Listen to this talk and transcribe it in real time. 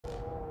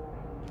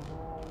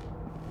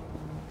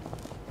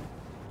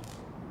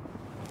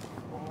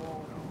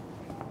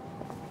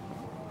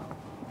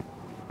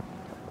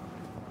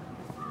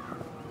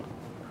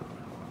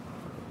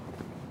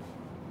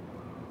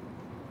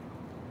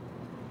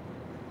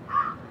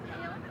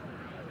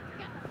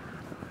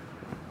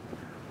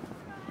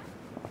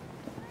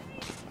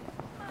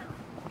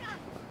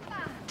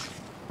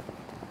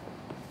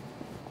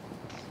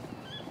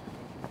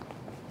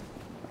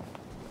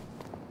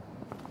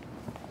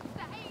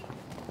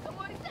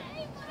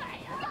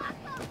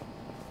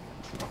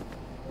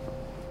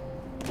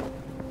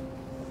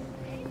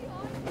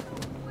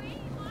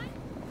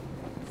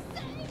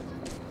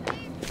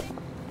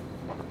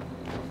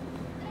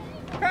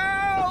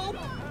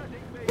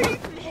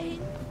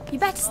You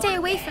better stay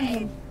away from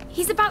him.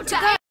 He's about to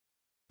go.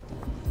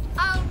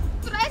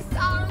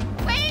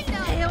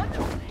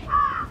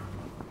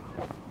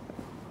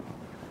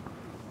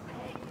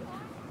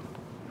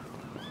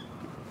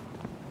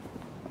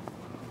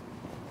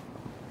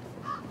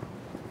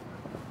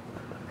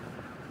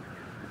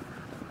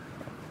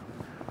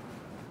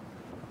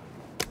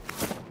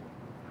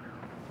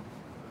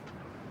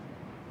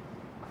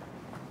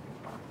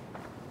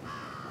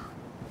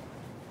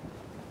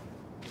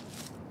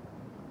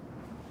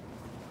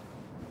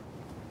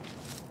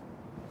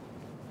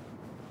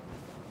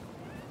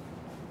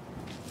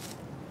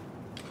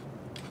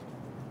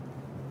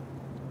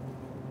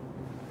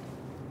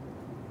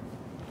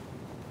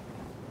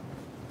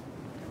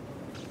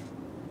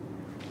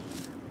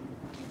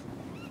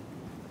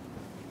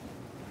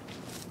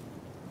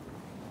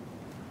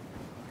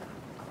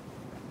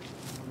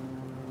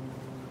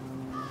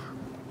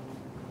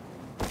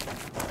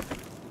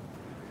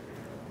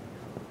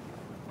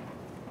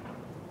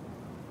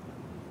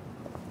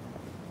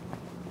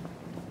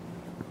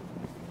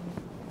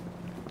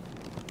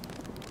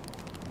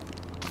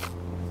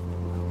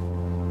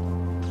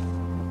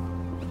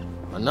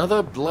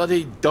 Another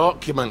bloody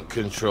document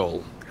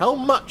control. How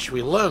much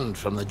we learned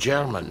from the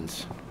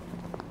Germans.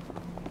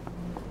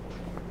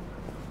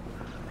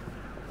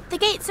 The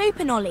gate's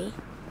open, Ollie.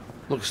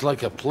 Looks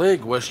like a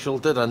plague whistle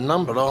did a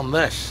number on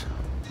this.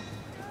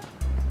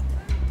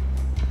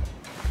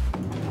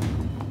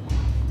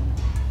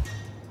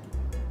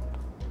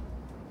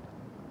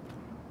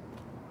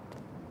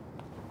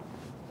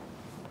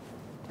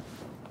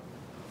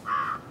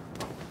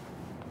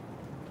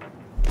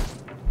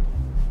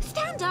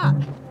 Stand up!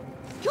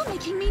 You're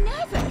making me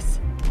nervous.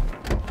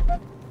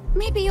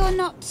 Maybe you're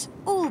not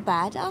all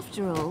bad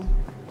after all.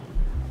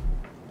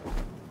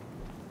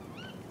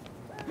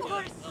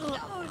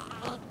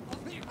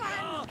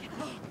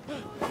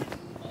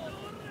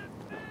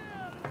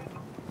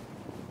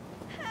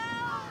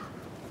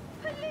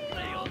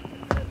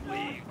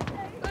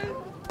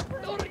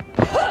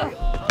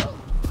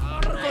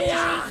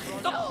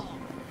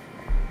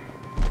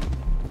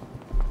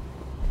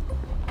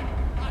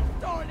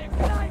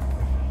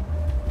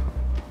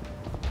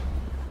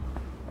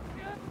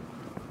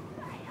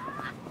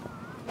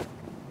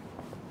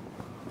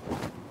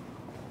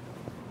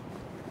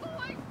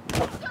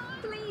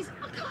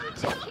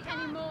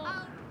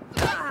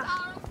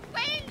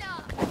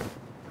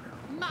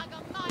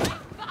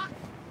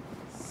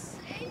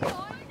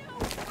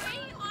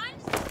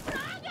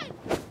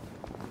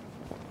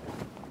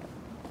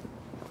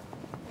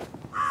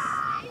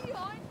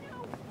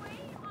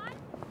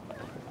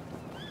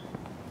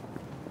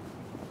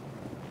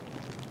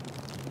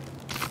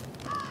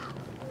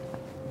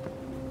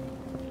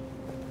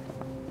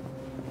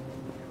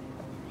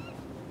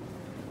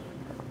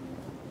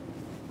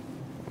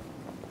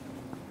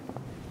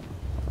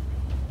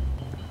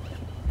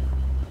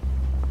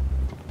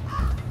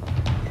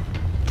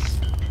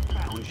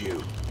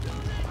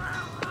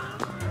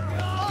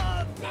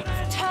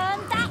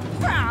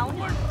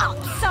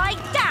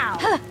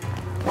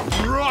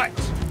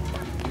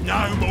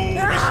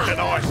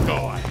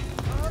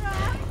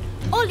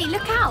 Ollie,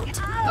 look out!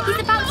 He's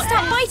about to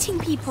start biting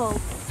people.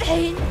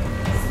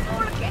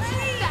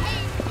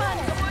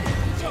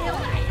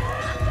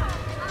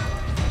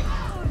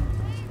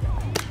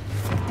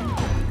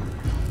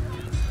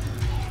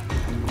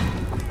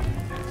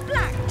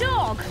 Black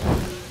dog!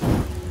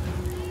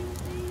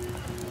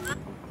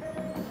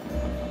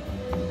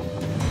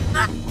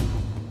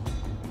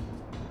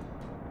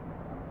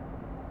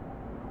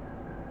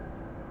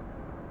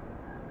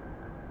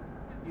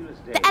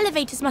 The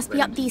elevators must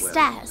be up these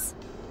stairs.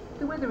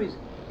 The weather is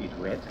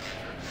wet,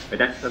 but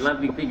that's the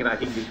lovely thing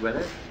about English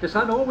weather. The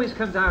sun always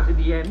comes out in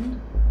the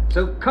end.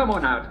 So come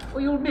on out,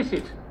 or you'll miss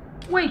it.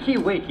 Wakey,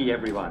 wakey,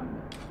 everyone.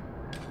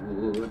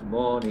 Good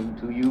morning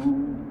to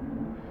you.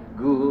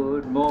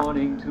 Good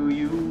morning to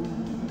you.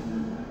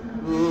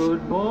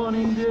 Good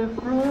morning, dear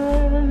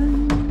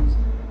friends.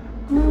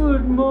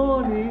 Good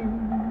morning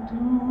to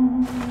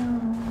you.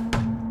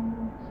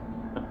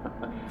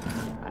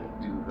 I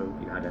do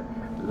hope you had a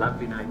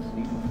lovely night's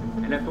sleep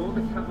and left all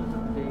the troubles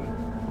of the day.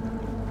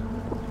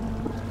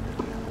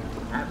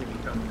 Have any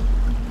trouble?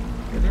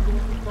 Remember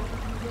what we talked about?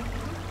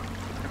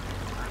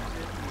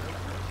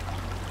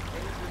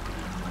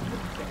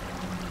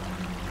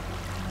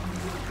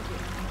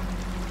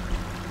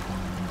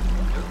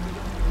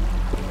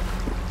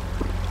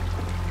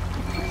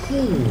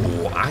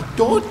 Oh, I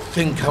don't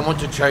think I want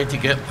to try to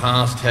get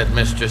past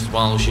Headmistress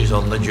while she's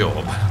on the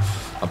job.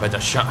 I better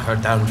shut her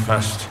down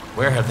first.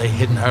 Where have they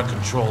hidden her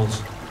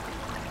controls?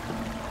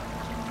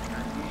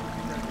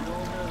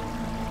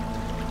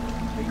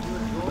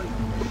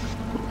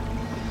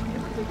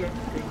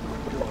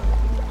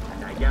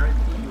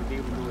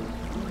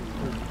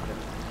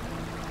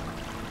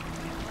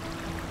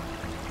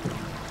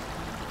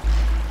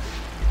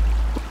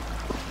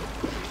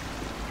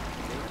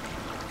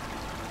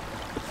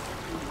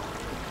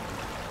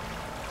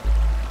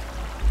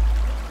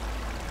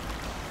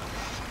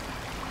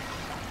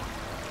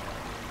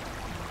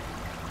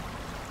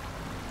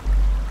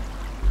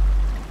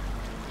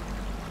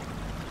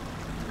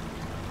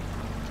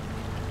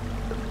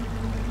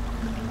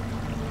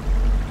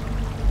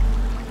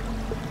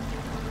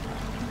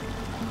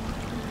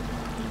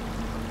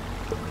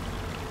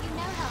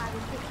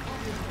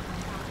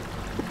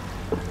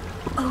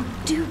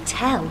 Do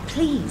tell,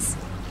 please.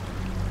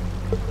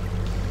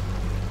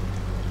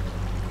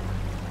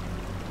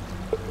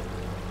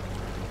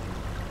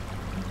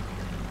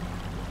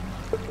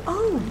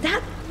 Oh,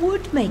 that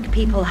would make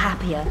people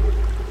happier.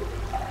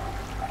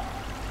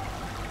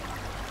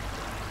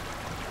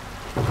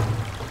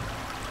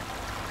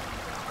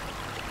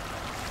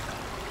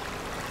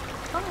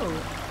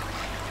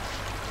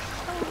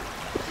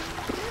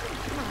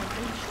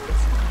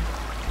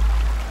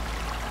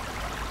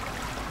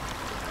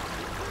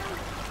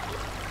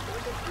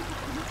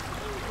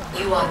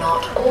 You are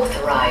not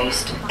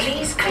authorized.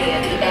 Please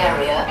clear the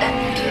area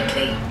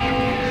immediately.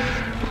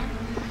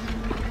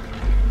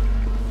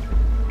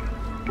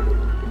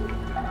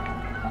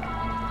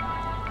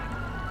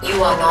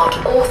 You are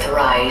not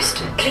authorized.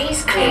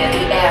 Please clear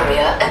the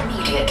area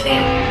immediately.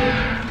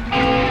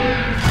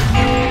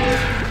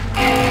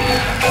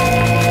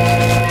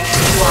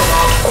 You are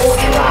not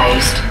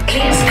authorized.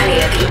 Please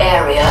clear the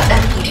area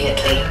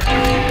immediately.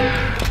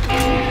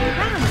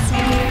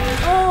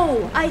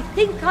 Oh, I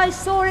think I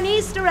saw an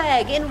Easter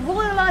egg in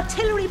Royal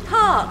Artillery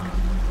Park.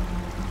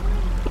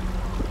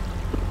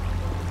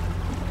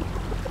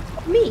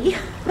 Me?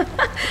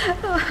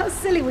 Oh, how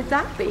silly would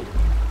that be?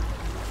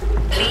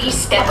 Please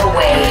step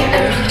away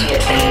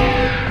immediately.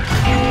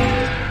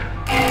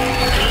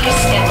 Please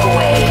step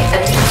away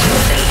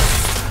immediately.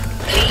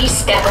 Please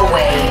step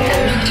away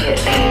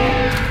immediately.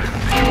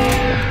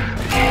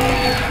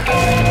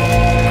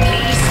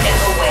 Please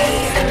step away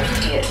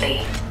immediately.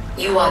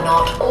 You are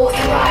not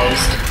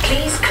authorized.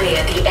 Please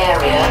clear the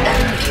area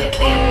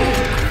immediately.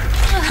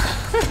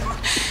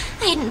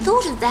 I hadn't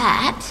thought of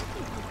that.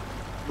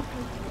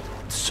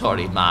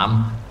 Sorry,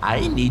 ma'am.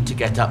 I need to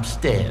get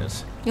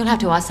upstairs. You'll have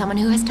to ask someone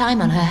who has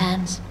time on her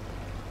hands.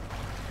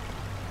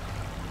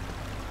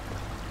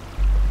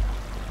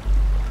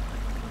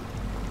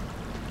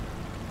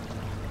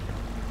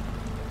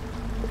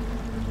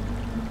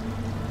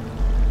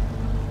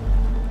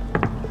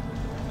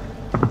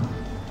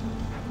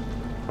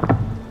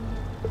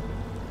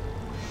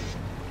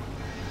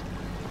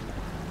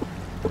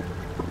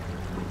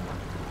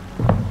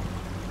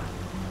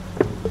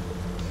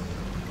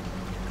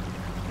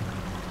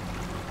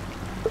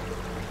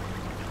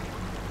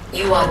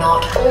 You are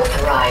not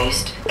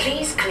authorized.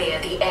 Please clear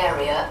the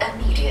area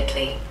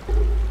immediately.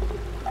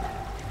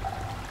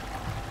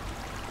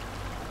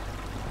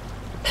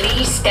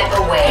 Please step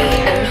away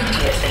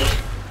immediately.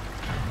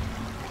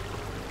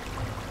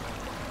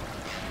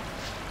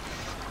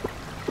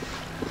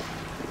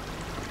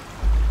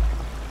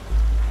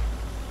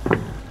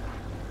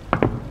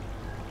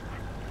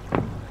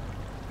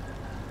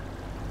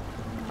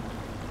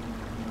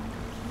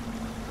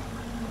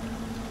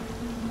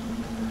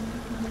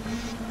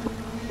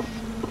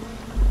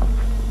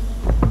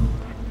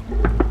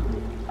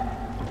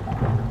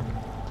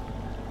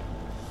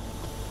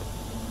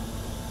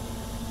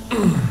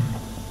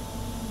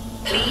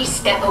 Please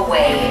step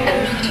away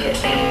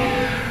immediately.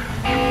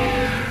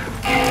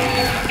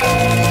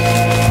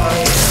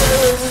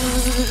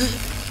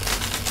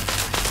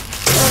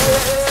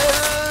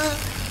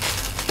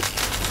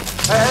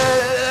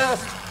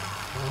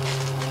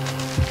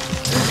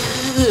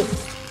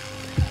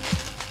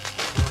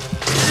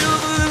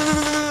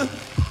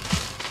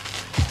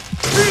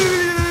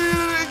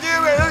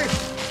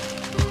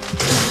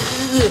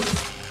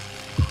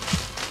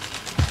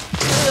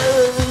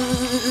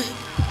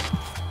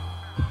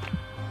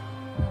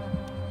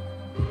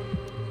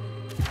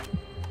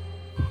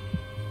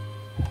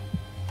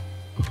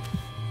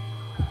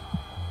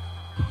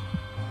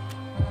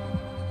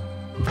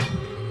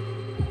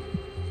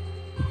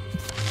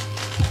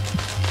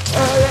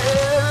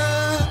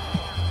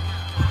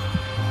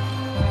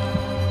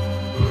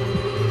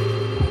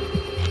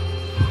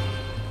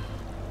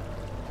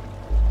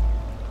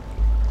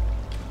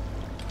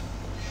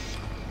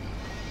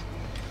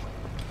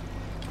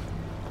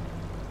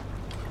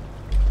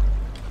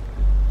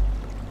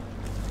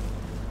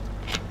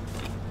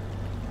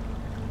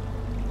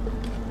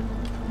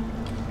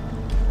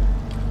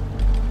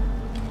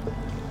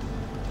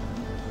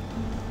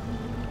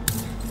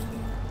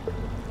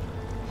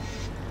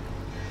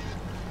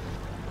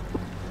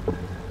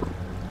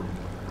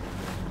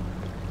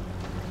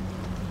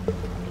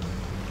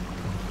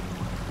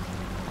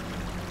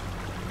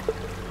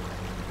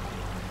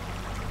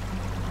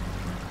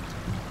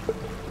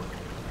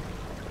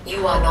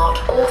 You are not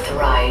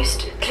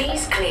authorized.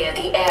 Please clear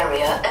the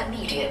area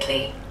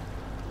immediately.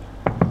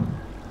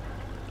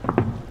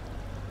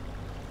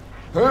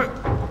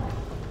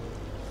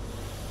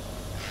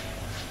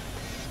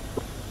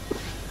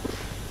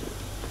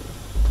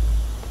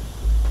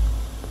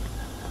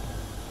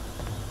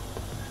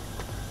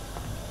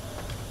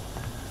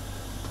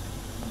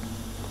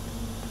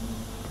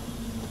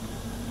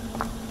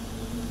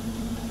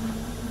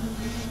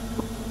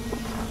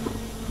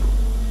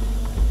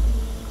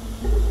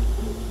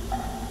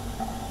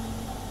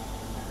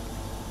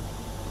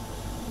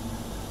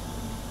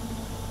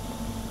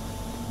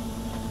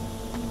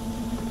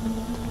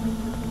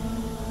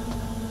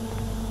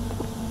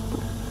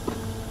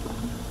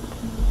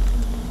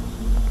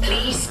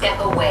 step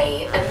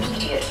away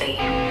immediately.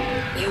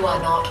 You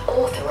are not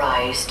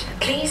authorized.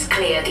 Please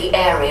clear the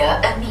area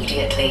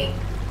immediately.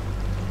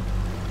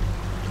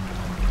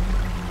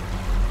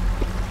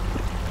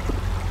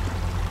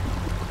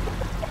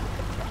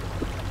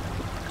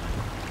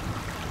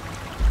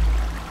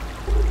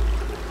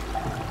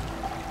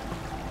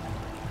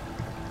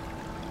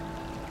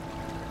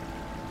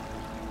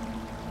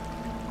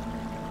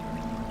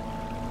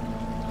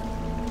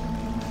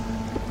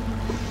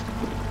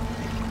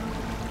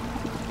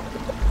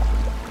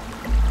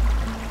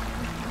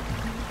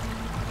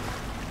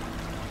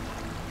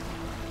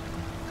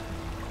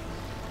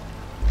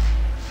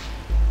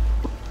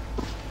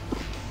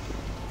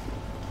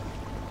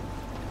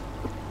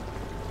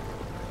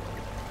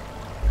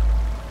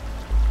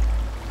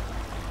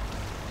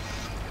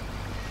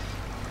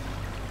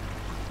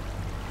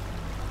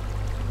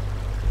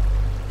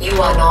 You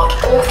are not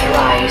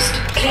authorized.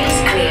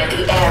 Please clear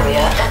the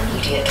area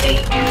immediately.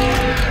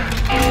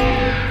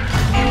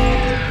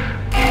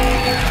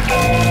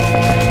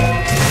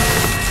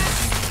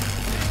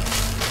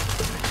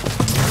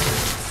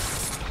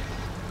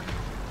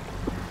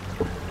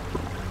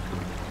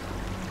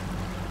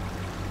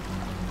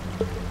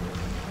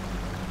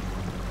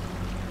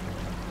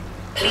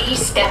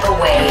 Please step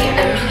away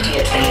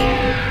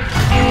immediately.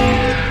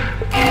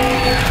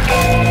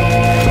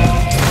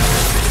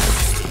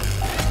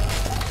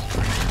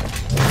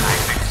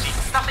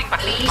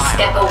 Please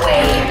step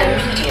away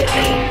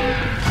immediately.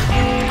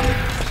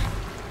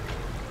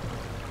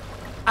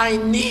 I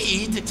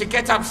need to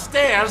get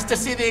upstairs to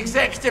see the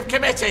executive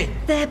committee.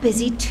 They're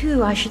busy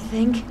too, I should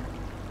think.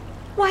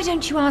 Why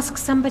don't you ask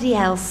somebody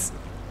else?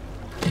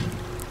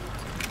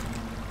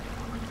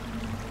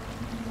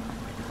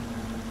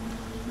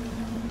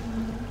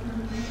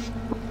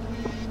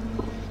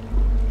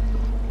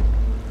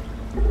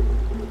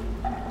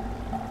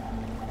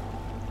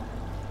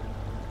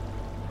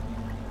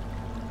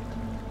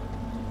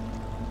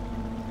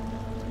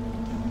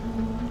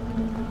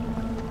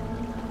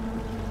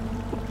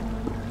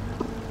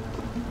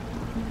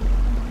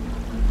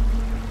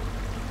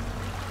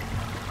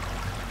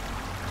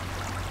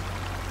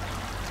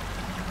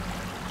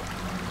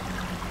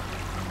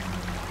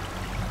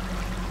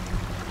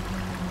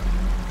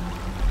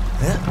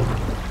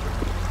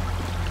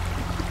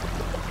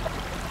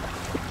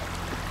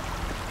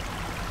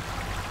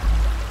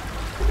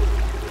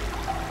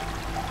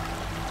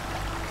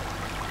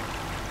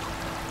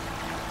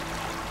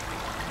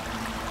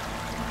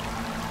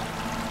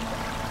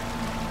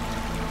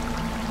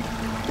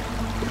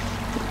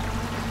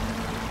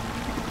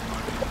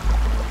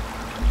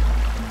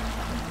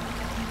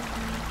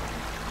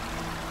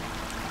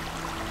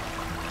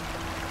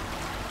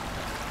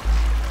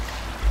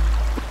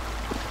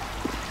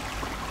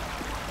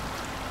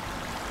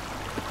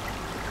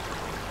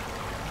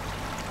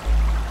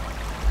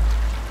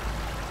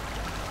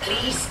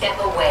 Please step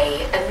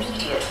away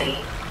immediately.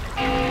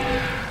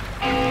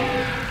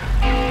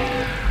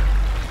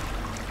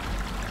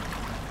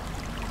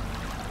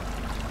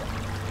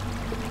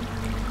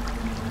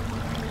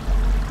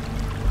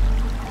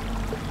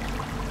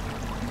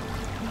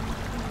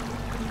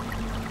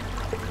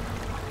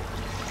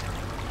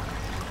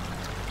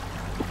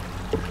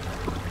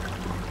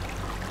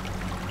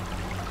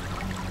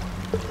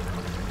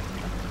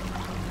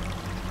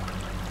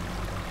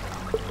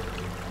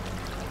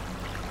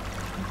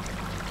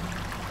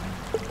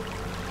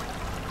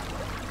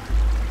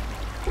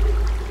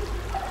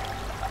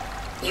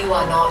 You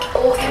are not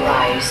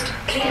authorized.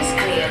 Please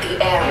clear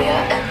the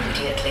area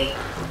immediately.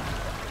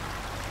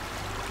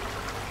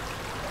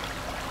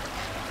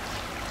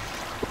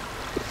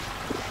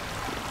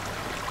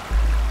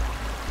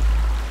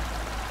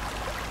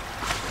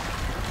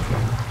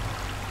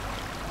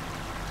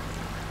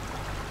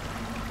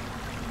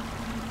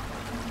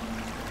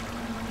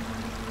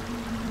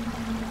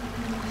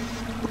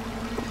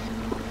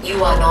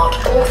 You are not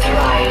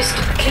authorized.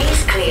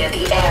 Please clear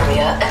the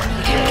area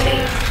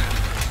immediately.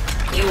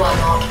 You are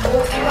not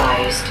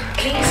authorized.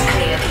 Please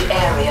clear the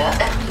area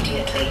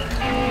immediately.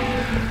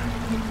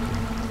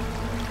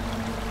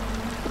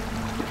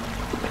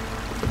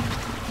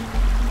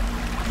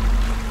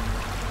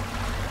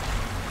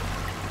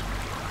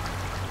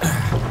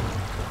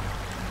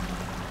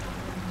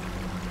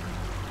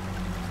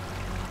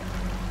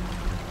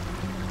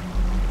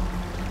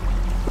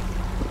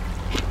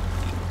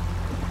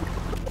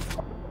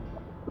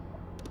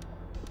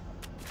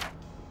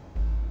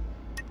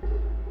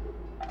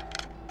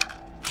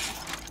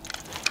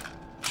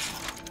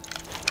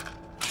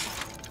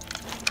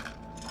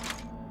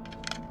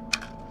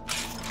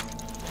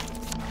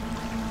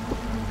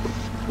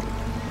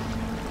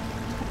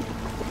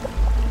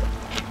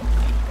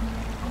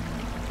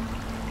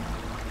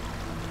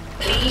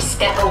 Please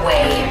step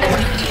away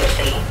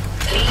immediately.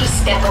 Please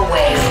step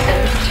away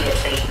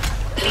immediately.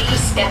 Please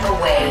step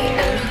away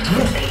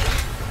immediately.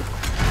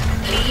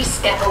 Please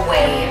step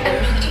away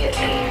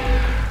immediately.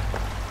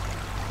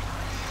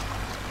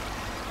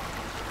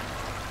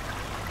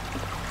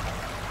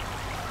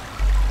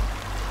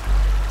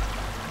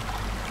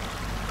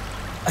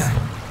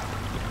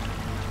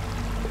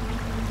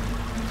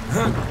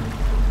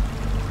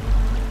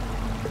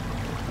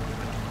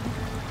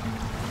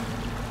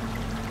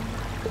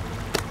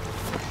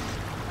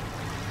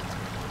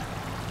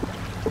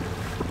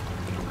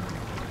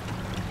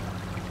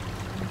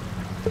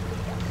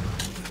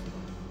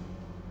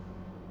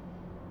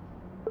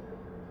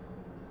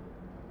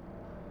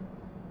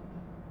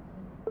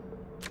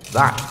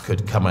 That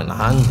could come in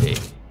handy.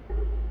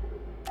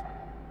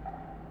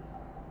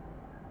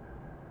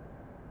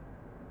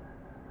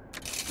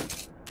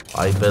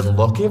 I've been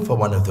looking for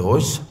one of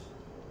those.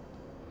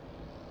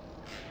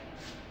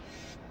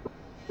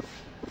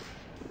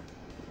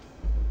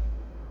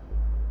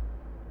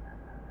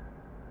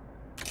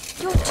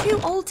 You're too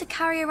old to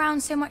carry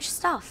around so much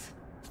stuff.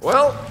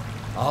 Well,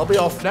 I'll be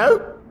off now.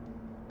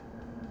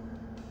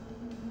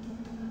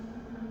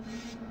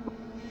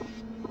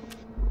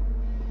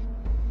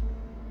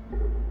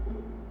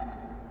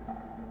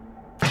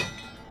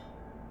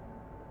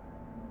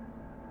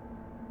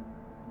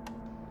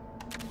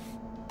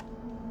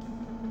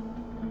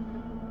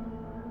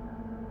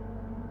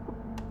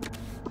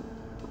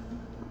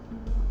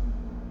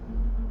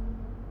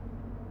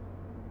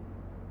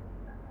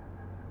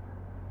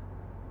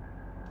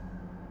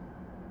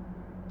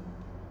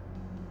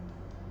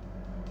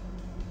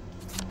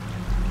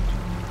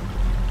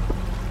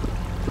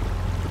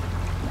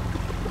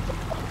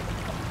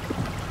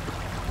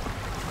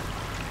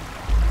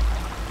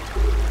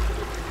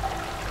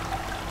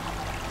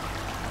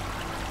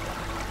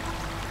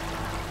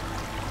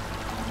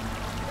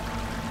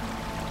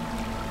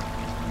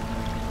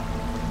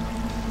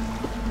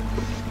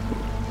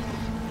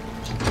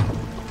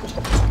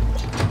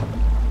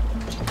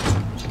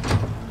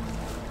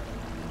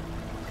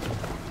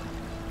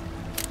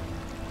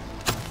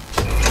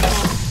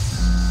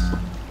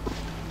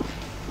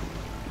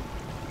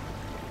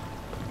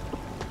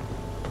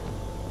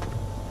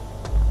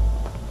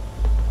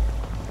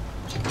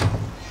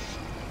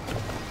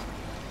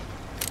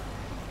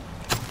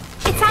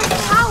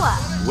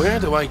 Where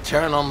do I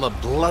turn on the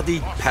bloody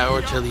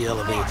power to the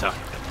elevator?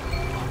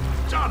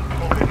 Done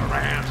moving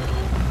around.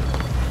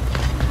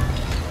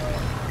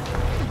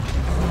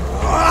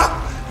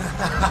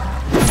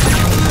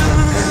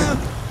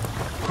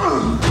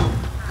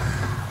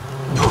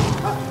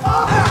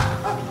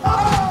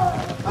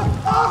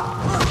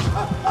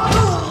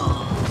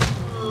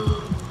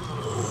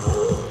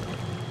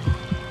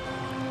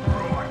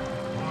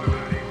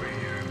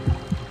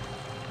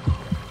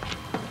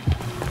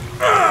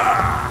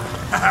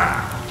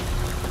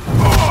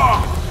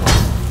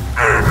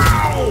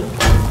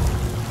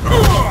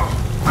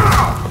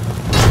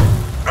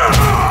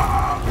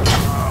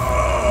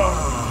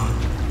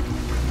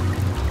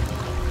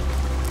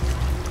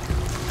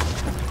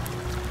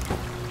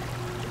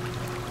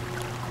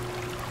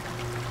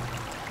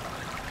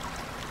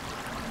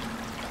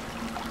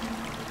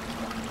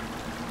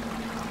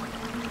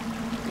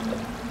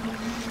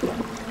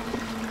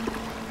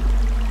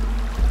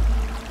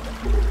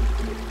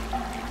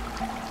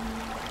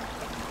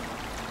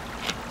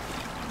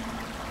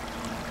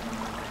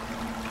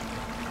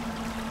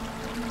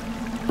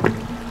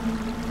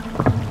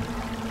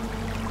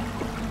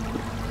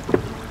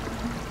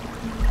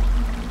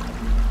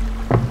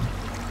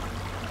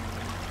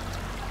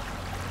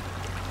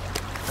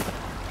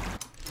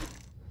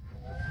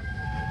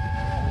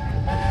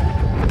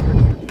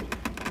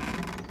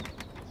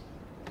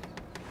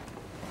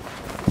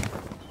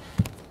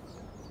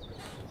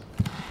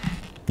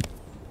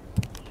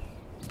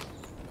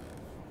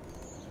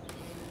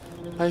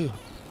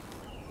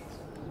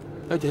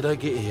 How did I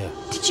get here?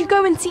 Did you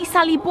go and see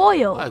Sally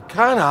Boyle? I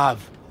can't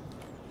have.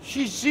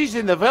 She's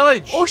in the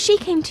village. Or she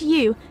came to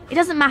you. It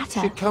doesn't matter.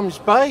 She comes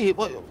by.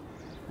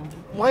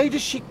 Why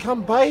does she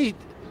come by?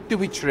 Do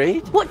we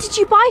trade? What did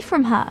you buy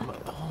from her?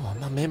 Oh,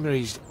 my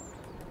memory's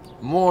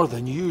more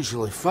than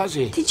usually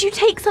fuzzy. Did you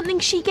take something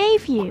she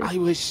gave you? I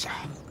was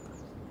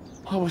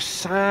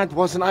sad,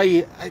 wasn't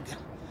I?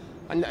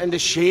 And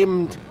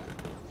ashamed.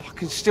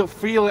 I can still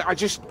feel it. I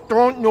just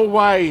don't know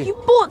why.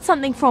 You bought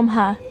something from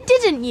her,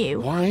 didn't you?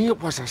 Why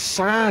was I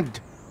sad?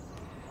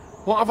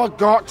 What have I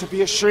got to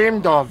be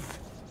ashamed of?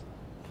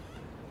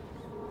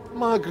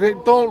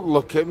 Margaret, don't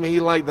look at me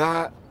like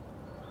that.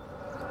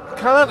 I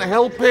can't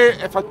help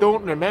it if I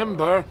don't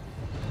remember.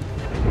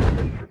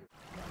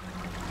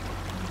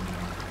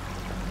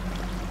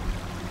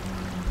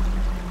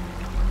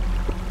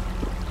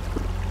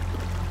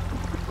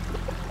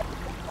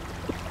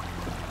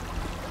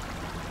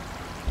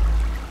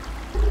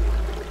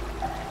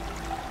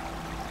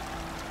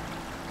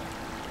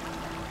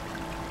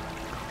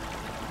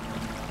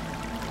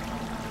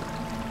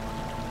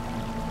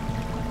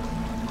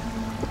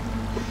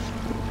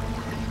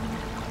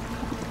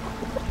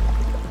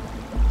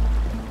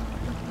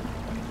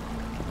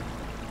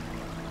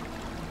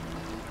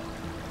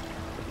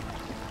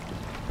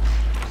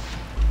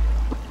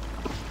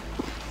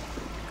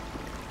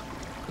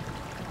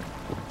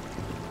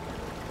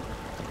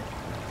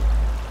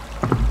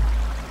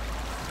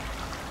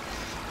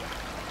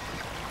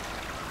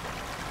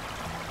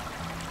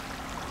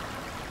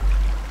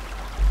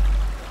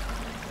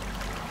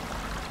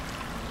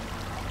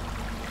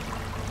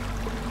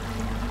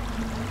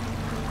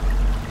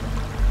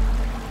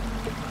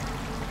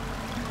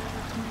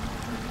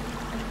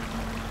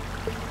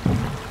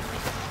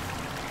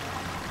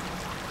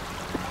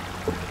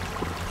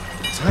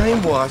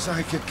 Time was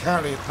I could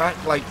carry a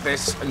pack like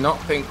this and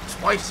not think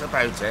twice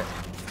about it.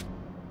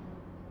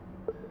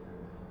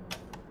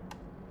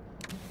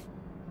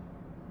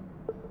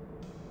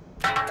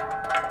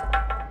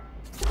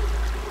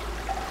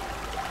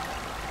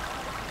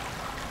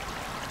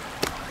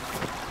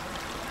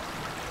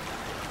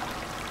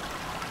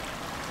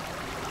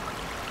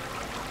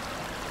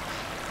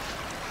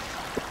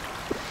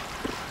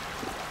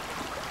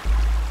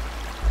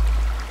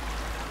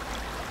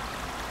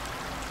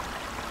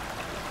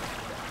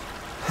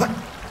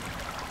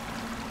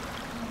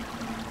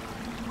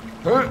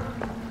 Ah,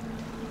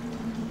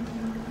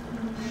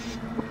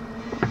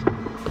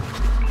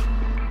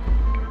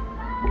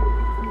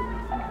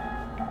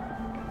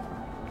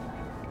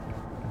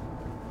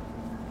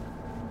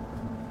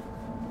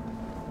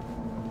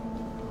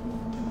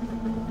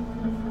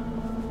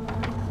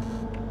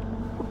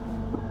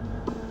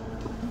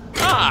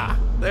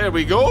 there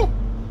we go.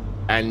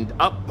 And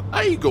up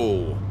I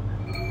go.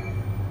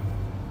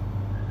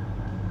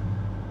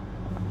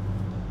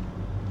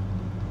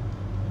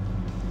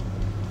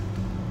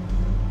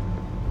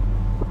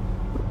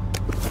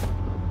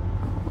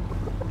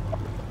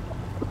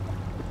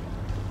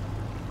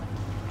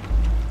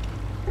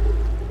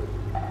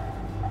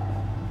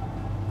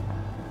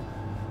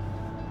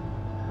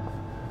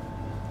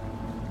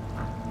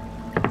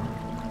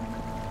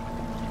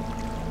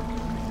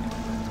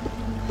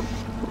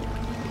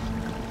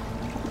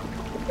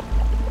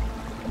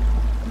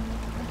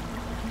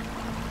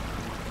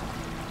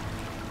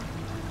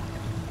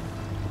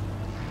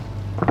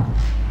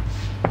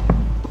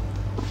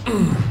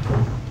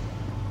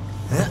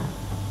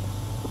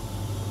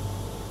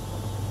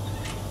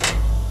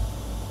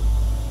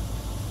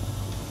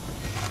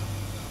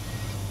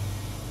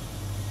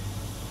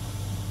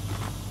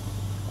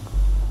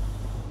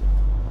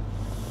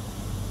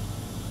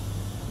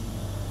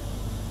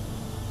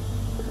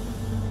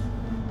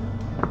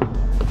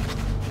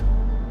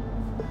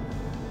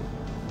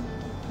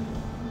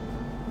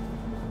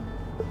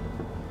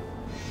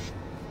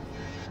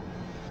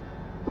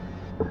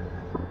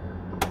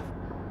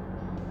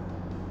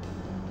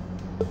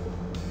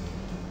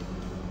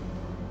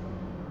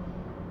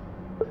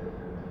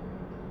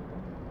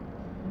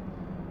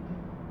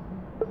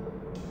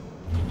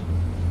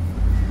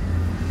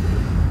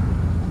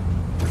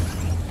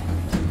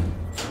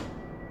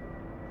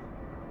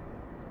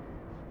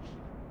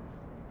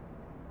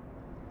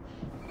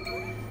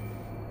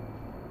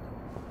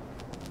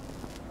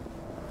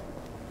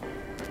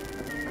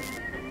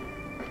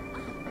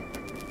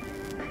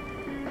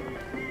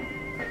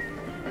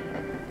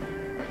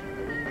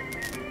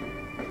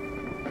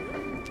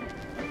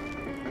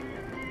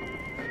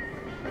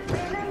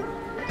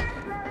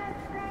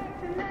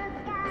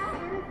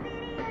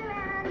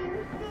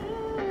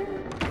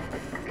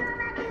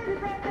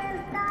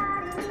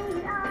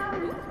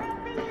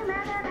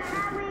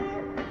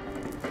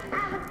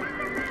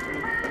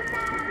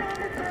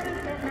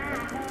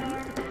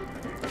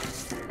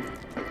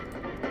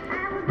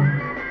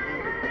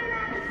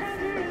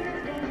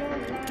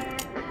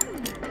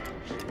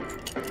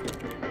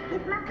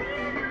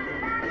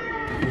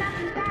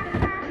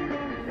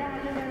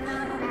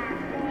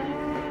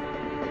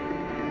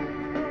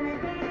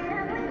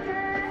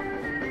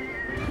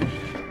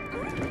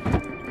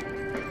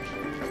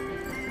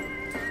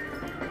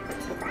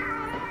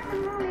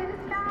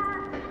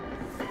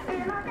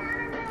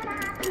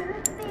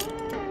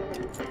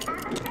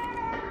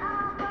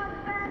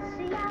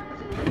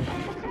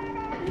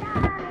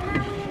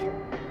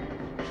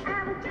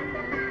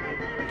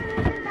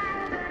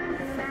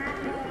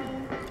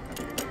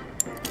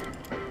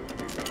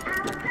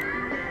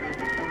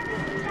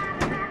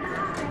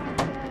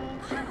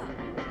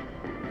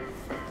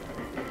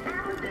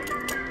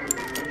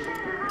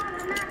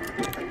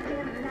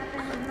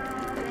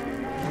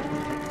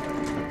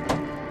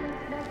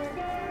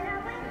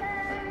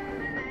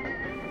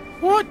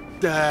 What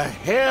the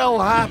hell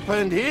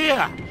happened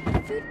here?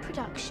 Food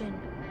production.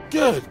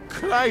 Good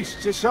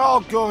Christ, it's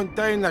all going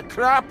down the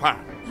crapper.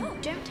 You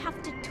don't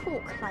have to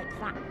talk like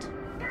that.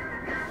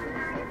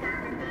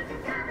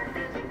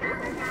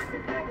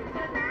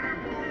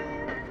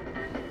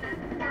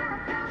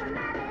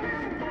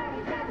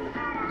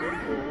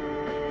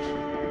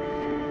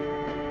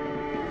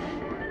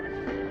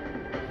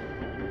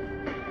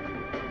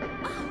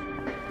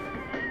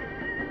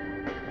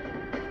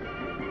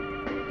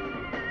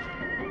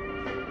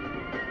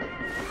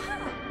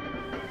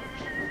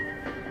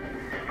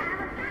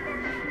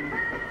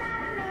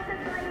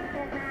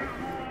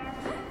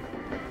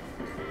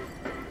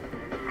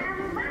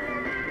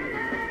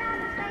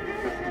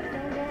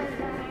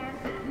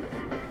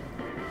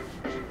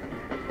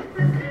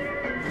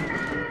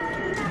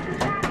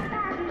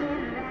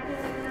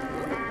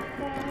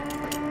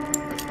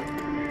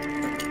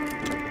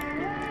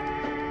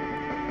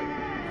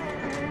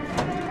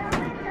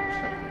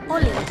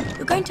 Ollie,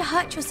 you're going to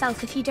hurt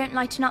yourself if you don't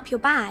lighten up your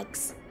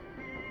bags.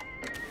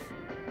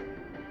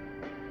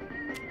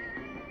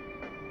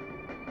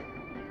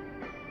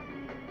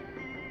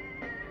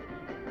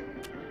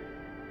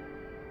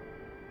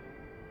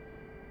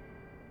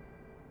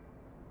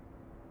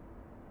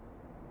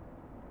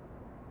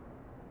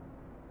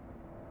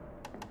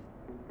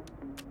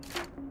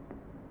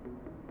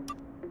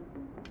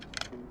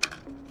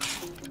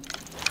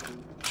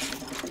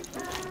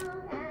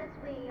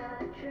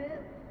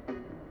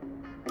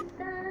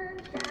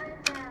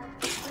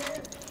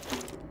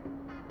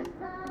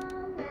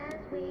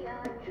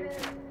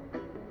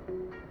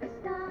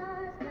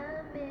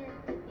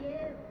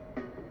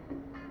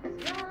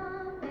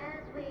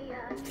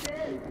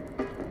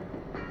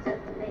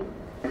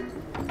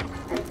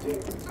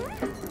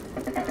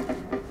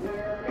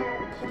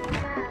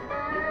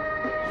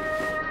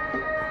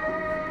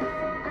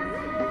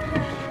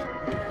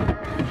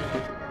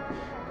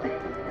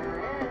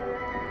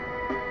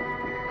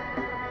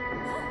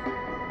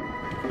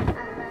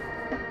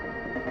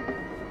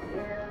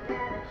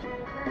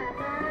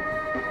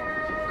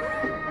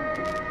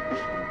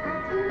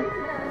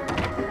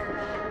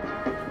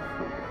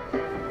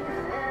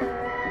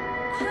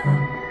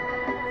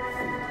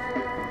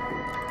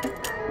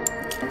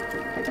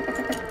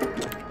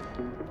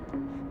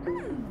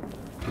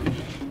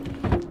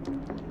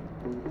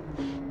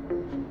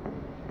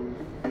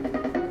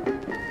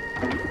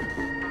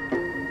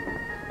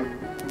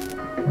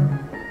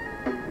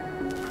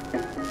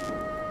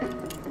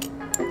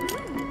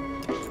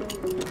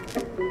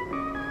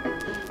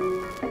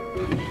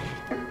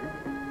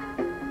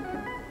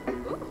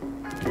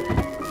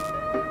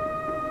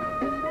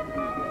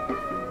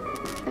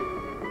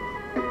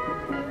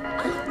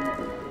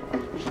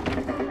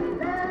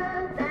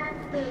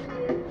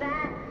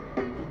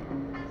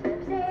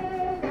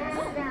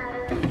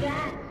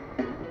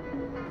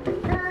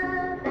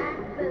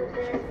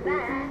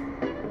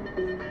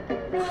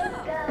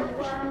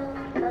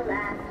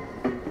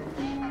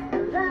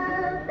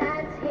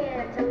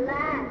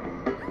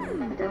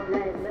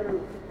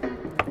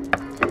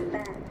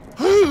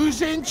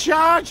 Who's in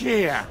charge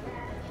here?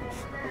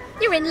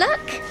 You're in luck.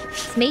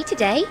 It's me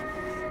today.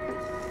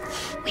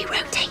 We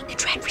rotate the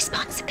dread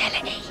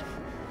responsibility.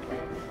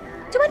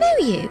 Do I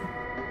know you?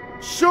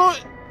 So,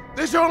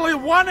 there's only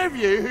one of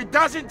you who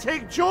doesn't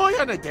take joy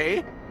on a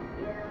day?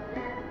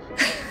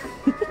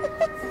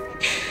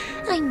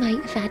 I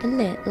might have had a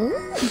little.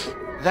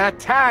 The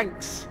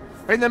tanks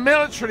in the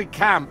military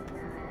camp.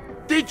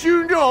 Did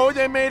you know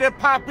they made of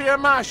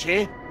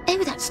papier-mâché?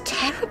 Oh, that's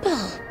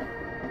terrible.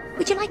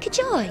 Would you like a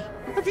joy?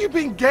 Have you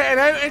been getting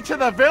out into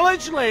the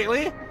village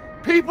lately?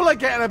 People are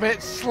getting a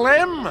bit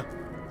slim.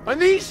 And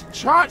these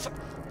charts, are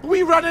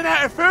we running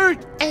out of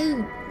food?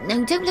 Oh,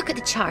 no, don't look at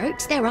the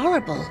charts. They're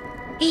horrible.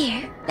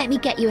 Here, let me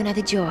get you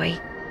another joy.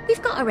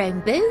 We've got our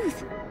own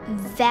booth.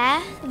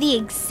 They're the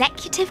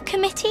executive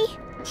committee?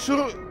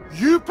 So,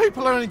 you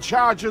people are in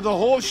charge of the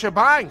whole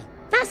shebang?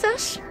 That's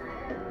us.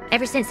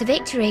 Ever since the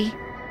victory.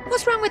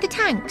 What's wrong with the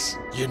tanks?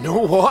 You know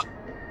what?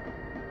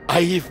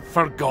 I've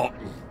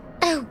forgotten.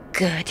 Oh,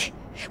 good.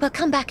 Well,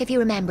 come back if you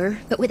remember,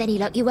 but with any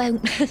luck you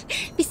won't.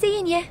 Be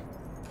seeing you.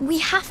 We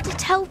have to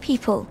tell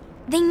people.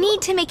 They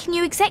need to make a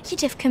new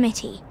executive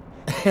committee.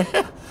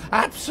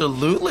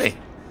 Absolutely.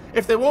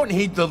 If they won't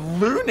heed the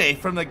loony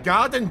from the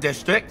garden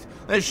district,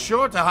 they're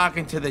sure to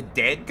hearken to the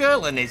dead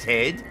girl in his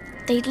head.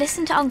 They'd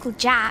listen to Uncle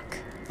Jack.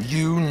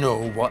 You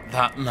know what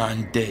that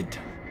man did.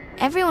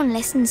 Everyone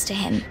listens to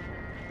him.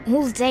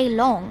 All day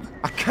long.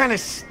 I can't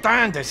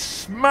stand his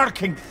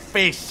smirking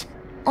face.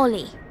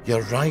 Ollie.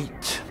 You're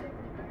right.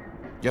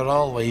 You're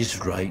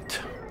always right.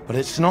 But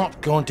it's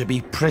not going to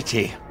be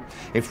pretty.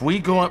 If we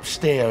go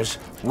upstairs,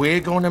 we're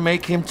going to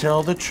make him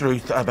tell the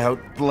truth about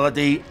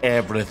bloody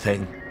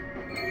everything.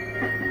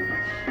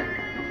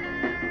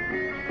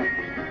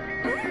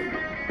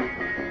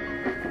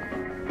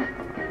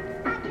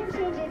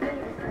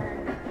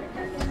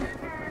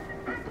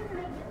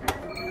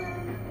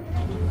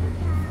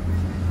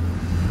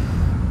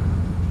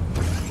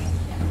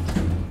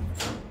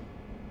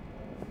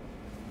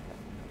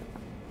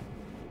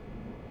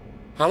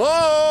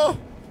 Hello?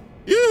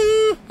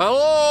 You?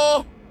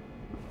 Hello?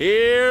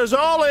 Here's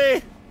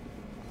Ollie.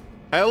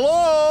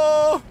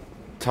 Hello?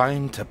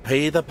 Time to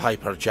pay the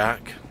piper,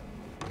 Jack.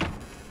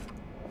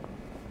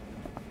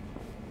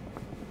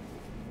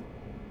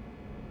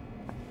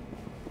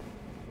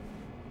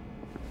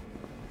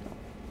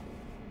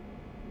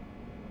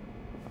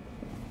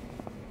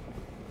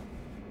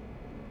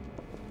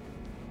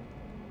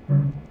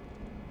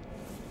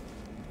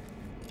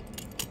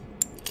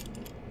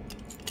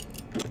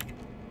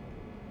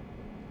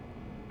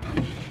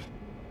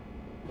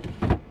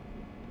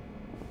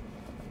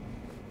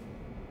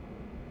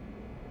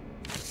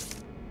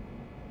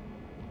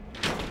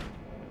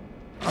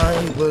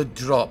 I would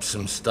drop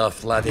some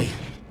stuff, laddie.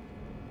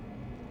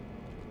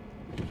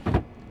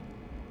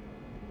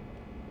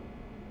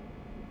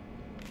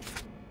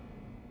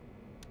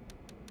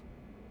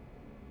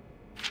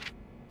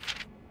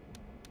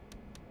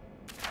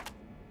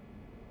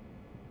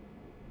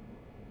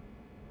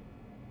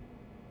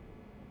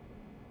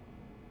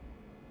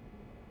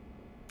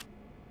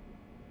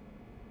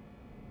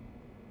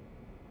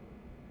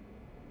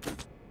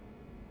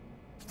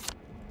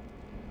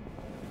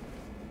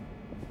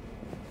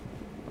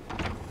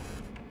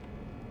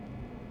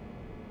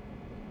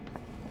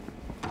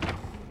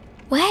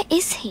 Where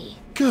is he?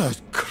 Good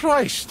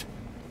Christ!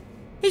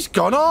 He's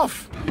gone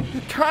off!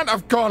 You can't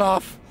have gone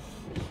off!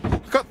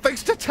 I've got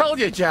things to tell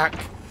you, Jack!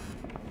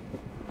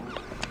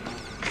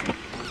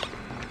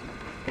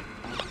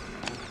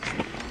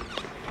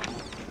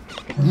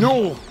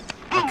 No!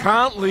 I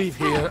can't leave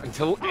here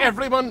until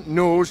everyone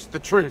knows the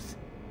truth.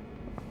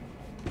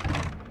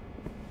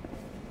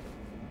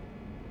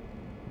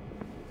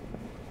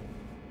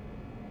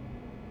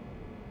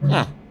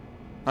 Huh.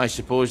 I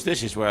suppose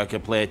this is where I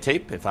could play a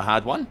tape if I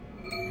had one.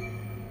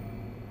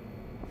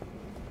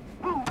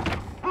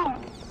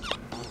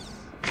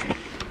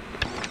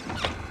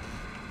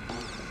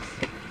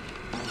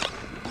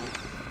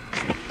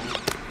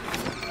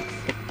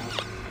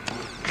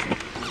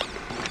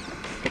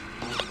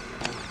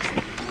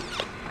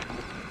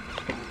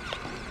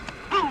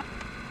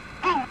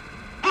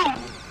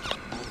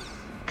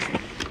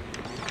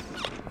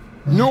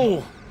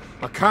 No!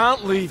 I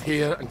can't leave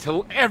here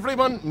until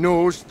everyone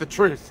knows the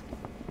truth.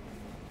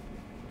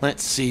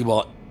 Let's see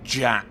what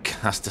Jack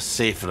has to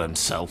say for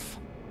himself.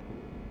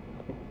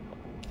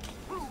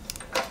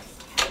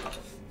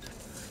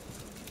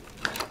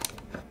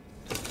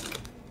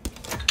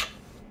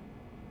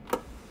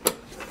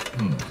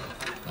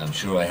 I'm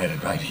sure I had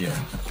it right here.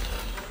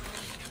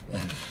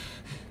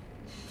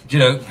 You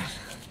know,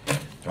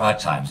 there are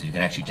times that you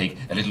can actually take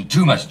a little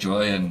too much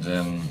joy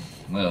and,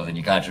 well, then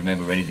you can't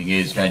remember where anything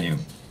is, can you?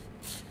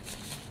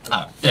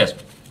 Ah, yes.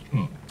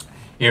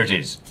 Here it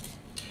is.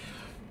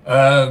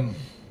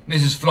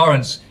 Mrs.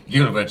 Florence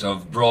Gilbert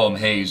of Brougham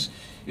Hayes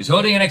is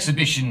holding an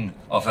exhibition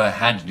of her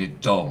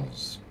hand-knit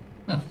dolls.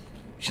 Well,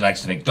 she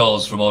likes to make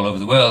dolls from all over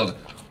the world,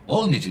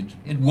 all knitted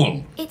in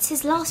wool. It's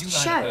his last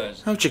show.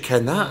 How'd you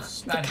ken that?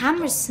 The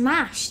camera's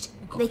smashed.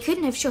 They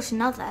couldn't have shot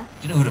another.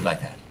 Do you know who'd have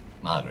liked that?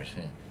 Margaret.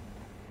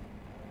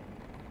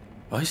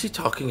 Why is he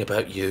talking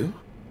about you?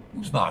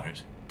 Who's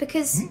Margaret?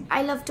 Because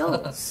I love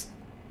dolls.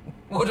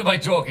 What am I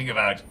talking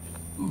about?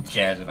 Who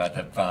cares about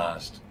the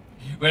past?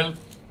 Well,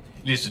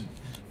 listen,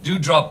 do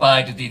drop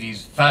by to see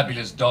these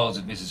fabulous dolls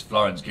at Mrs.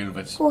 Florence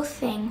Gilbert's. Poor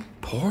thing.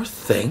 Poor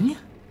thing?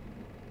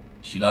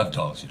 She loved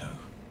dolls, you know.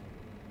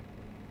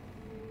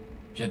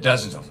 She had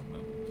dozens of them.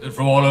 They're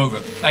from all over.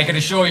 I can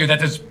assure you that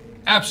there's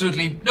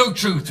absolutely no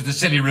truth to the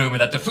silly rumor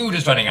that the food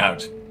is running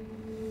out.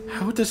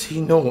 How does he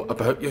know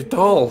about your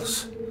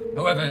dolls?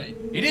 However,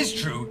 it is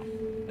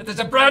true that there's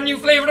a brand new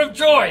flavor of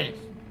joy.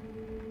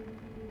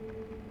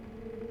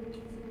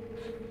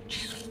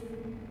 Jesus.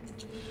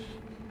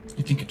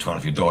 You'd think a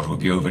 12-year daughter would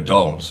be over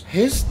dolls.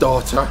 His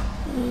daughter?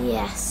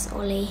 Yes,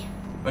 Ollie.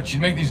 But she'd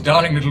make these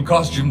darling little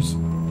costumes.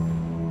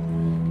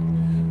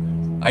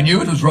 I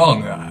knew it was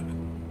wrong.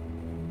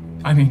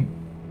 I mean...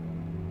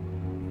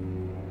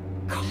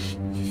 Gosh,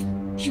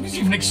 she was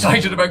even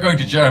excited about going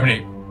to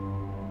Germany.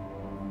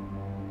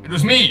 It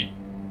was me.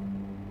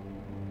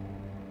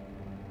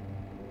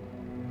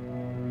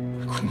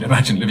 I couldn't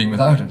imagine living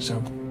without her, so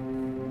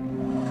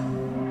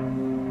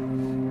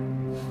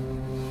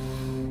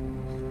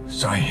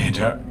I hid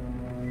her.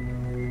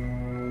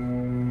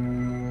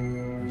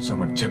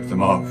 Someone tipped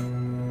them off.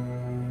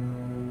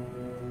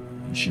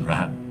 And she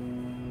ran.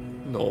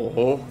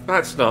 No,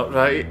 that's not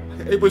right.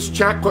 It was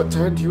Jack what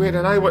turned you in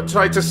and I what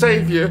tried to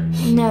save you.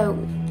 No,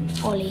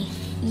 Ollie.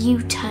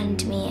 You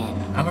turned me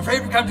in. I'm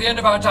afraid we've come to the end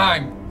of our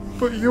time.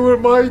 But you were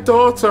my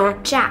daughter.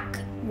 Jack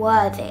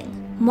Worthing.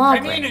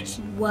 Margaret I mean it.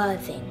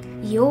 Worthing.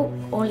 You're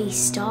Ollie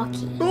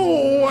Starkey.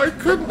 No, I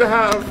couldn't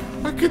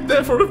have. I could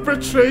never have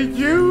betrayed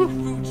you.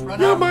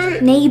 You're my...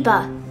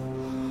 Neighbour.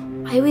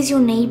 I was your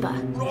neighbour.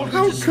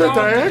 How could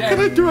I? How could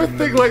I do a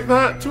thing like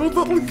that to a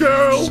little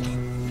girl?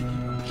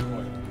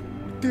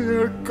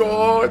 Dear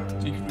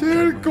God.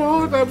 Dear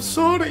God, I'm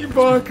sorry,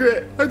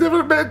 Margaret. I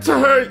never meant to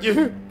hurt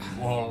you.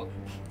 Well,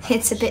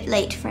 It's a bit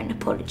late for an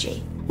apology.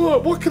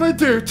 What can I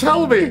do?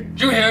 Tell me.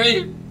 do you hear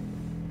me?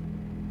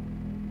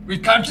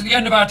 We've come to the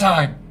end of our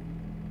time.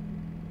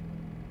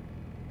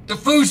 The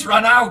food's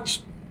run out.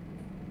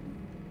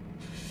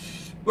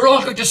 We're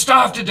all going to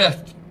starve to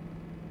death.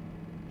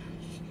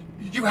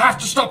 You have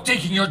to stop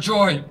taking your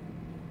joy.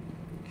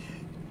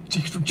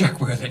 Take it from Jack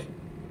Worthing.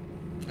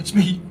 That's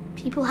me.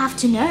 People have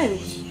to know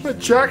But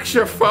Jack's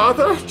your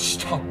father?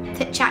 Stop.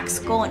 that Jack's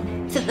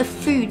gone, that the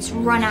food's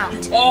run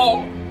out,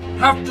 All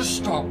have to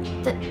stop.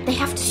 that they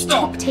have to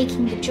stop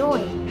taking the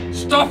joy.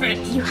 Stop it.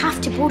 You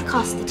have to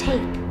broadcast the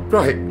tape.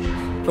 Right,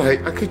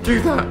 I could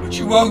do that. But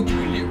you won't,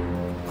 will you?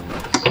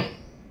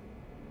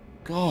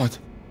 God,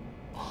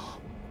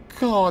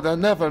 I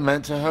never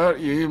meant to hurt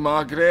you,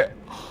 Margaret.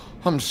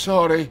 I'm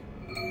sorry.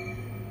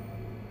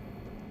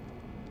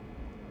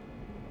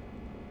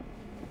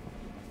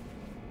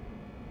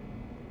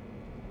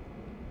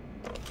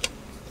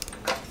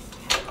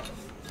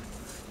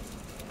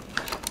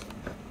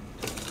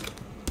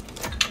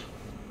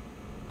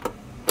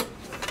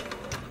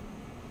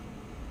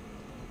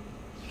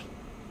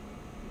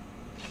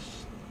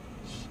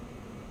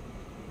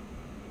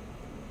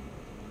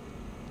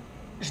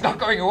 It's not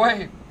going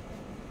away.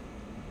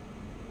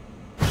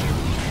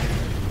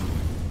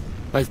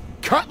 They've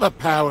cut the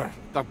power,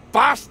 the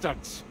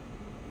bastards.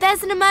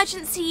 There's an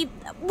emergency,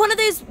 one of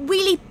those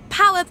wheelie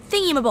power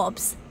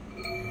thingamabobs.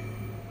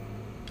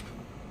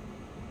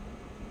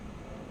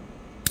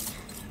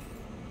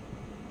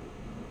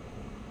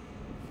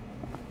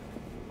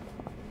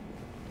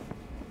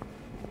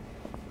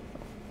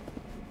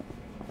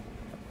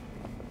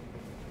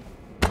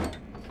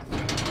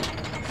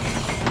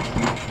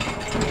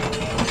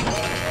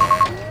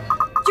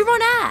 You're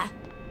on air.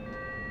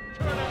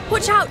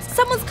 Watch out,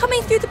 someone's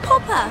coming through the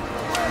popper.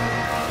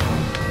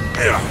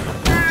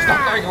 It's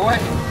not going away.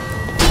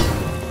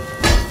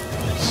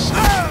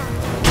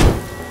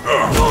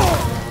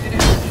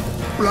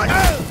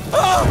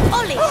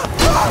 Ollie!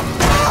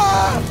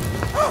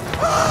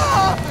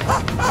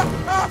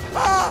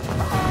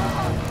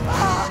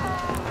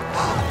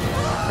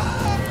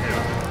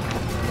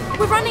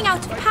 We're running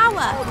out of power.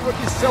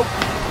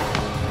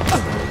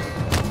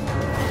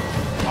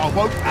 I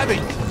won't have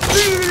it.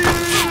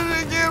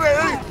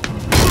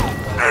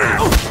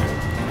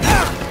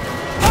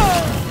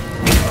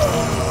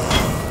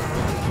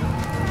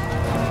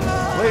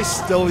 Lay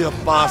still, you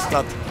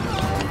bastard.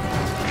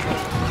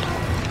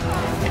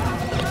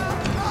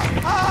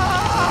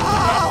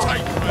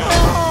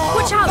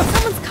 Watch out,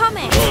 someone's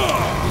coming.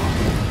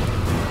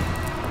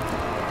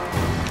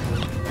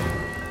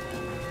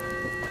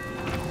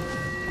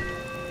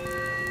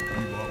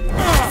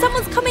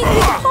 Someone's coming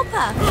through the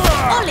popper.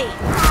 Ollie!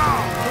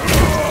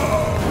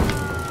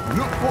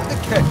 Look what the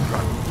cat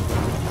done.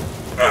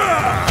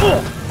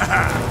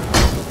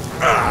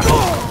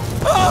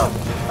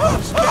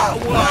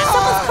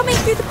 Someone's coming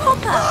through the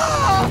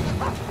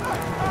popper.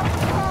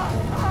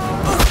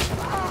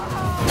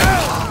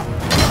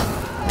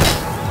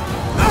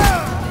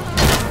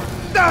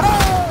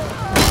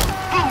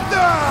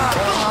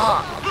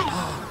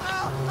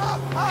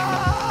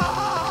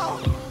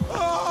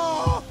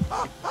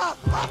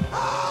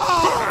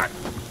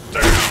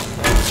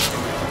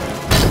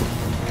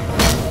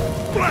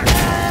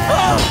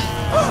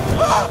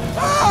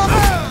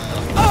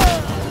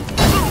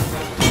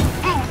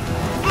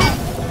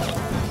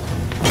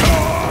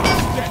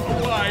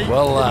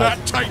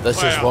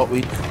 This is what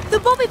we...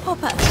 The Bobby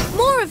Popper!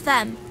 More of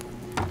them!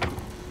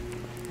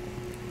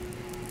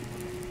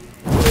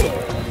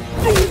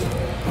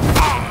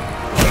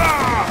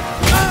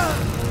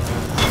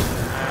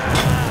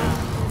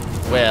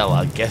 Well,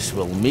 I guess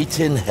we'll meet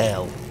in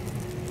hell.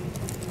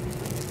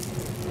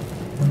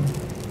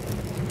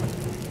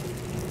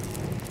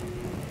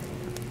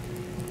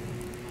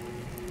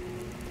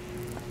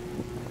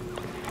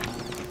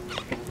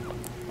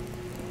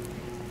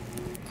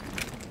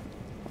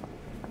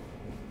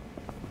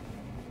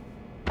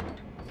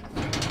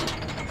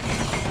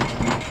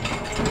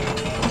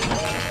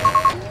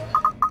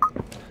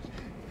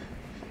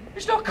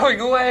 It's not going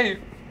away.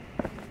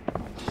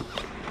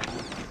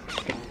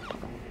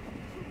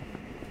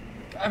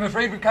 I'm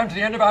afraid we've come to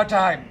the end of our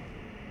time.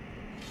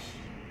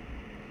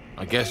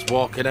 I guess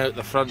walking out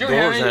the front Do you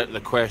hear door's me? out of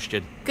the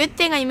question. Good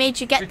thing I made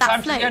you get We've that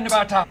come to the end of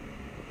float. our time.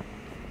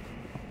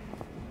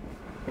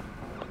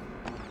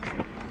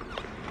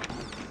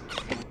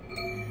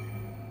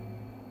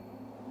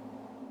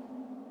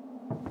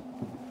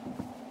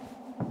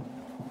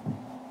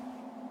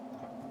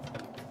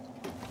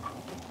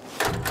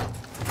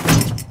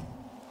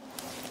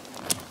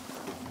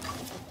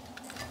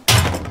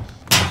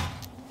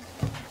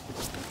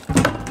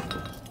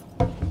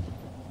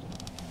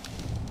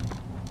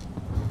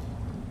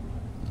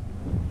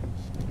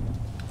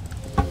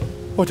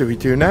 What do we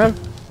do now?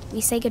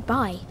 We say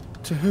goodbye.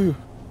 To who?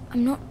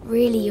 I'm not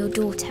really your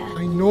daughter.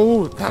 I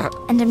know that,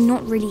 And I'm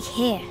not really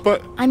here.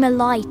 but I'm a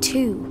lie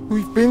too.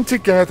 we've been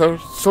together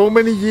so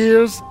many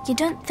years. You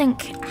don't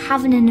think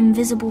having an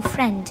invisible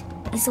friend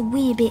is a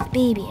wee bit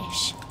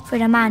babyish for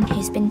a man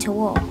who's been to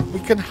war? We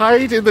can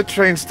hide in the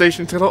train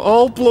station till it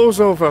all blows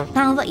over.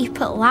 Now that you've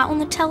put that on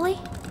the telly,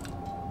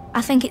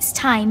 I think it's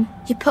time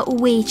you put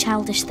away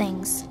childish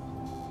things.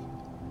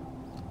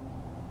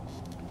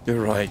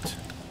 You're right.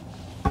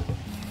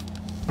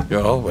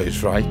 You're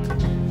always right.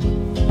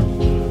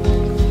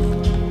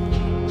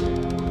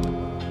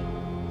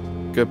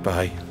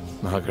 Goodbye,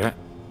 Margaret.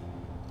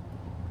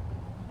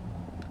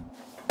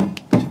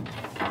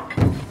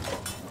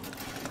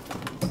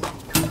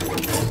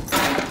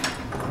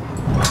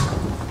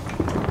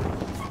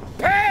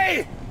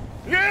 Hey!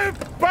 You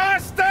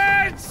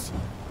bastards!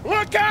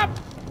 Look up!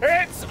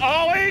 It's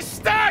Ollie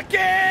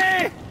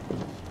Starkey!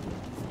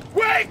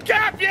 Wake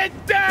up, you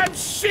damn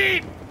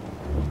sheep!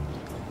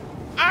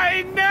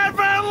 I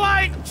never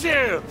liked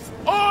you!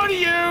 Or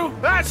you!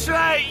 That's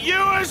right,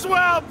 you as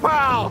well,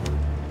 pal!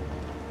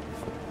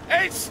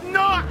 It's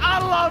not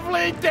a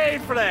lovely day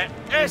for it!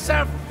 It's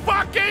a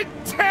fucking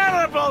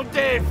terrible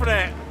day for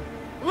it!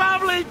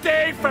 Lovely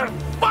day for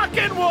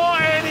fucking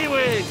what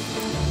anyway!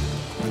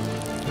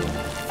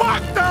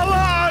 Fuck the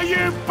lot of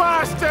you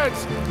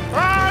bastards!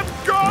 I'm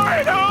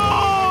going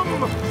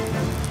home!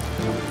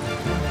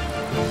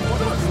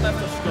 What about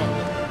left of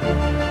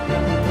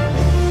Scotland?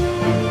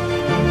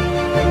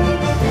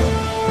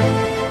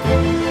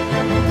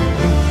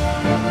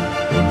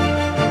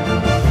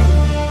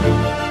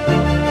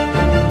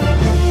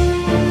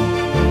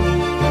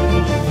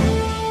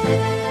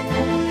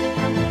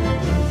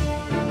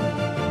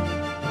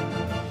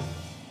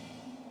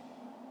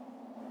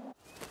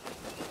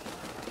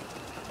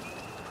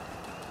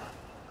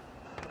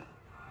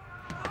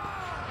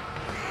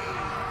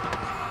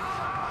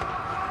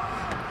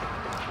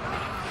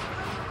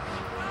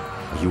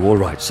 Are you all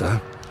right,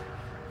 sir?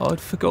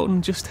 I'd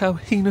forgotten just how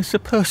heinous a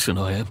person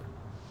I am.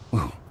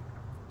 Well,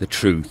 the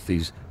truth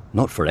is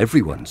not for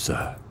everyone,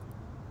 sir.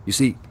 You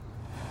see,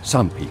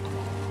 some people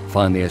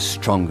find they are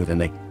stronger than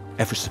they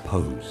ever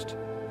supposed.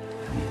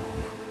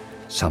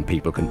 Some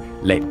people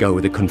can let go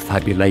of the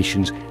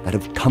confabulations that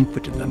have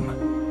comforted them.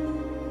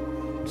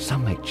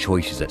 Some make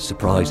choices that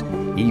surprise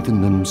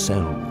even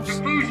themselves.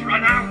 Your booze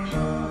run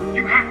out.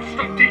 You have to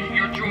stop taking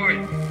your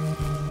joy.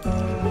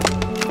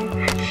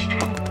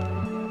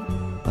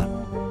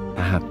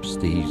 Perhaps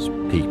these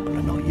people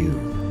are not you.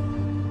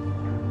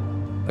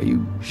 Are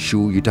you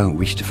sure you don't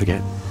wish to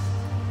forget?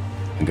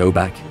 And go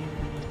back?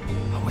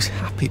 I was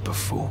happy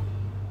before,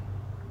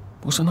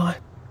 wasn't I?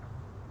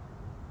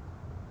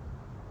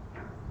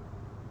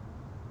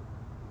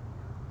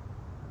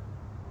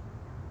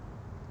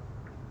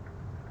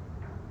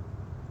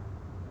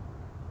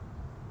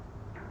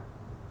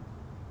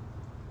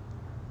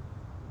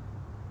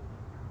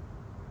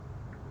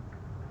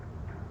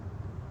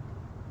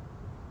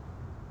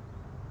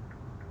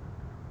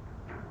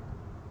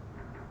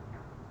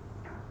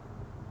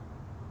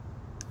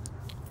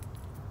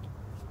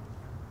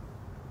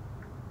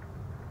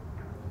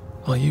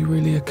 Are you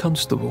really a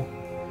constable?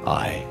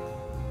 I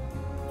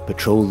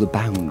patrol the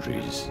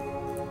boundaries.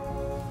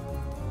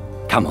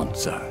 Come on,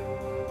 sir.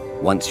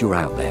 Once you're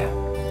out there,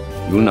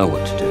 you'll know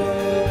what to do.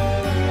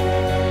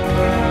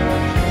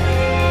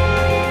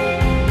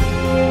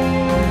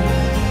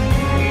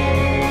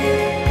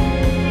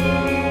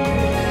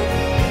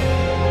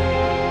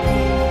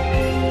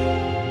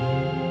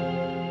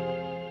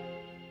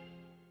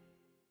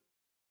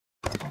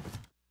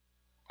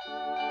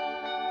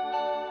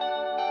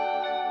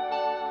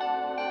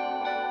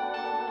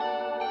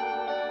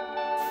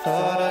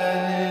 Thought I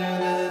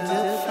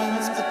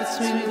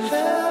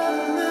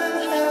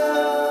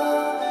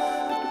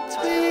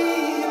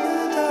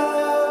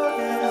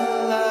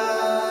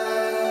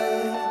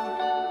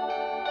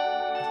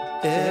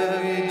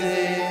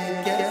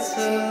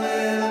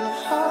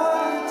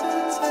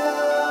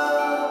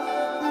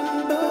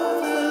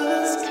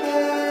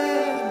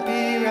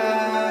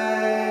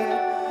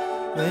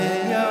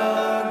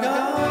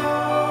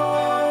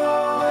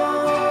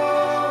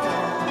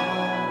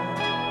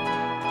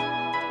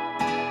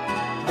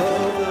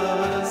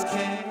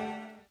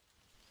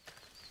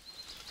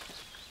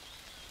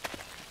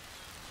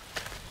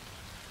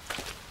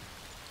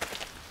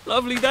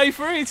Lovely day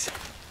for it.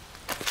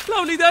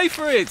 Lovely day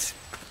for it.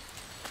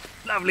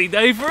 Lovely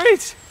day for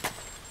it.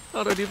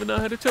 I don't even know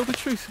how to tell the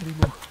truth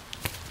anymore.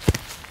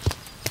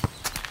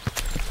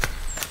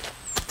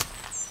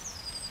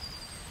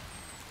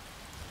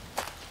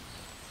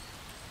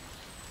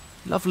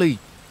 Lovely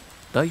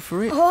day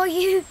for it. Are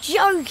you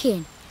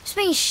joking? It's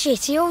been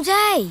shitty all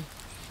day.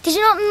 Did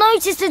you not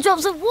notice the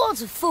drops of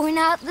water falling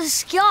out of the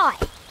sky?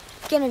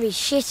 Gonna be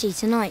shitty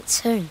tonight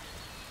too.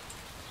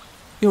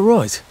 You're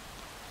right.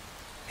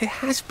 It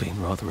has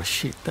been rather a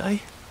shit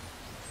day.